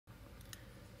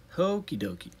Hokie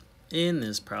dokie. In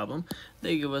this problem,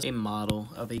 they give us a model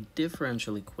of a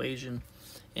differential equation,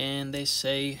 and they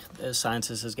say the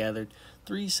scientist has gathered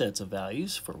 3 sets of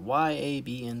values for y, a,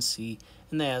 b, and c,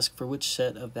 and they ask for which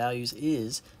set of values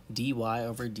is dy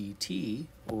over dt,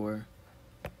 or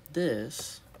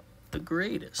this, the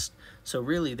greatest. So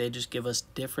really, they just give us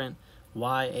different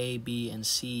y, a, b, and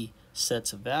c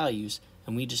sets of values,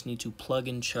 and we just need to plug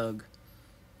and chug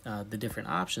the different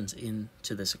options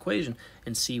into this equation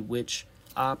and see which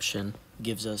option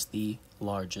gives us the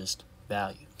largest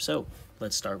value. So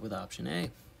let's start with option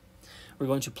A. We're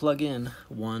going to plug in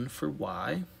 1 for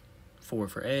y, 4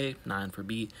 for a, 9 for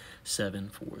b, 7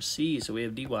 for c. So we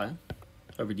have dy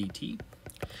over dt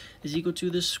is equal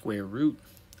to the square root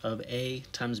of a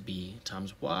times b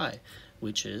times y,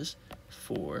 which is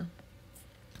 4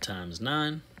 times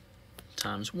 9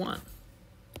 times 1,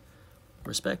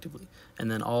 respectively,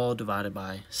 and then all divided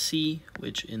by c,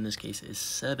 which in this case is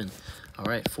 7. All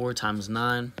right, 4 times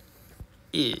 9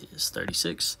 is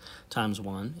 36, times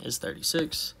 1 is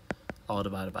 36, all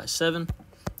divided by 7.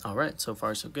 All right, so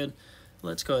far so good.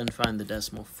 Let's go ahead and find the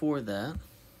decimal for that.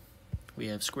 We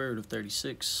have square root of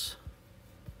 36.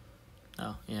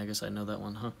 Oh, yeah, I guess I know that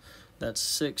one, huh? That's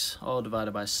 6, all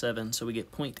divided by 7, so we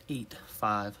get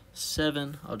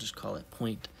 0.857. I'll just call it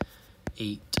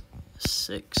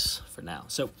 0.86 for now.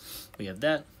 So we have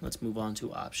that. Let's move on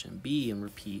to option B and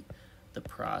repeat the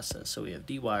process. So we have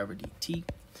dy over dt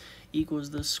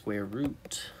equals the square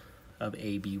root of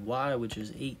aby, which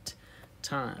is 8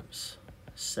 times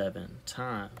 7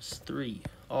 times 3,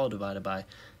 all divided by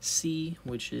c,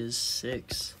 which is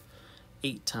 6.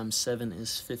 8 times 7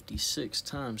 is 56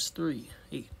 times 3.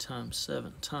 8 times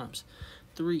 7 times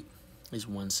 3 is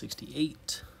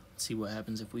 168. Let's see what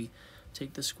happens if we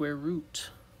take the square root.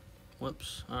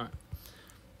 Whoops. All right.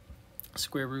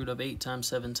 Square root of 8 times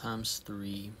 7 times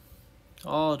 3,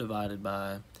 all divided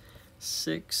by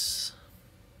 6.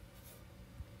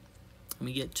 And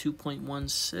we get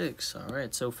 2.16. All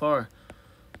right, so far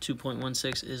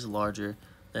 2.16 is larger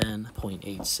than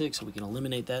 0.86, so we can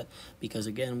eliminate that because,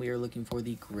 again, we are looking for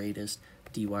the greatest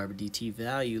dy over dt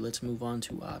value. Let's move on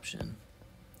to option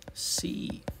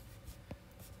C.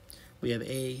 We have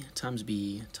a times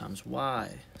b times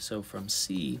y. So from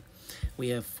C, we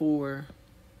have 4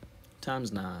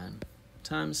 times 9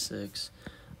 times 6,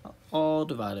 all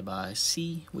divided by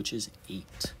c, which is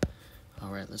 8.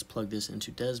 All right, let's plug this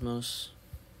into Desmos.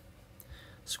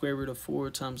 Square root of 4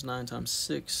 times 9 times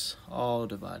 6, all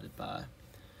divided by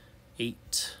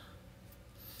 8.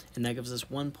 And that gives us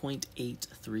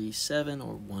 1.837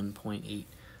 or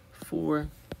 1.84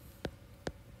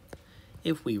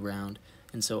 if we round.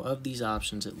 And so of these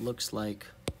options, it looks like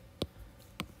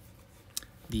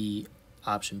the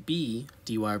option B,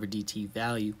 dy over dt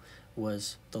value,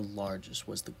 was the largest,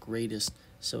 was the greatest.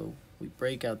 So we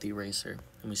break out the eraser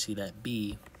and we see that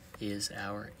B is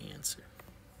our answer.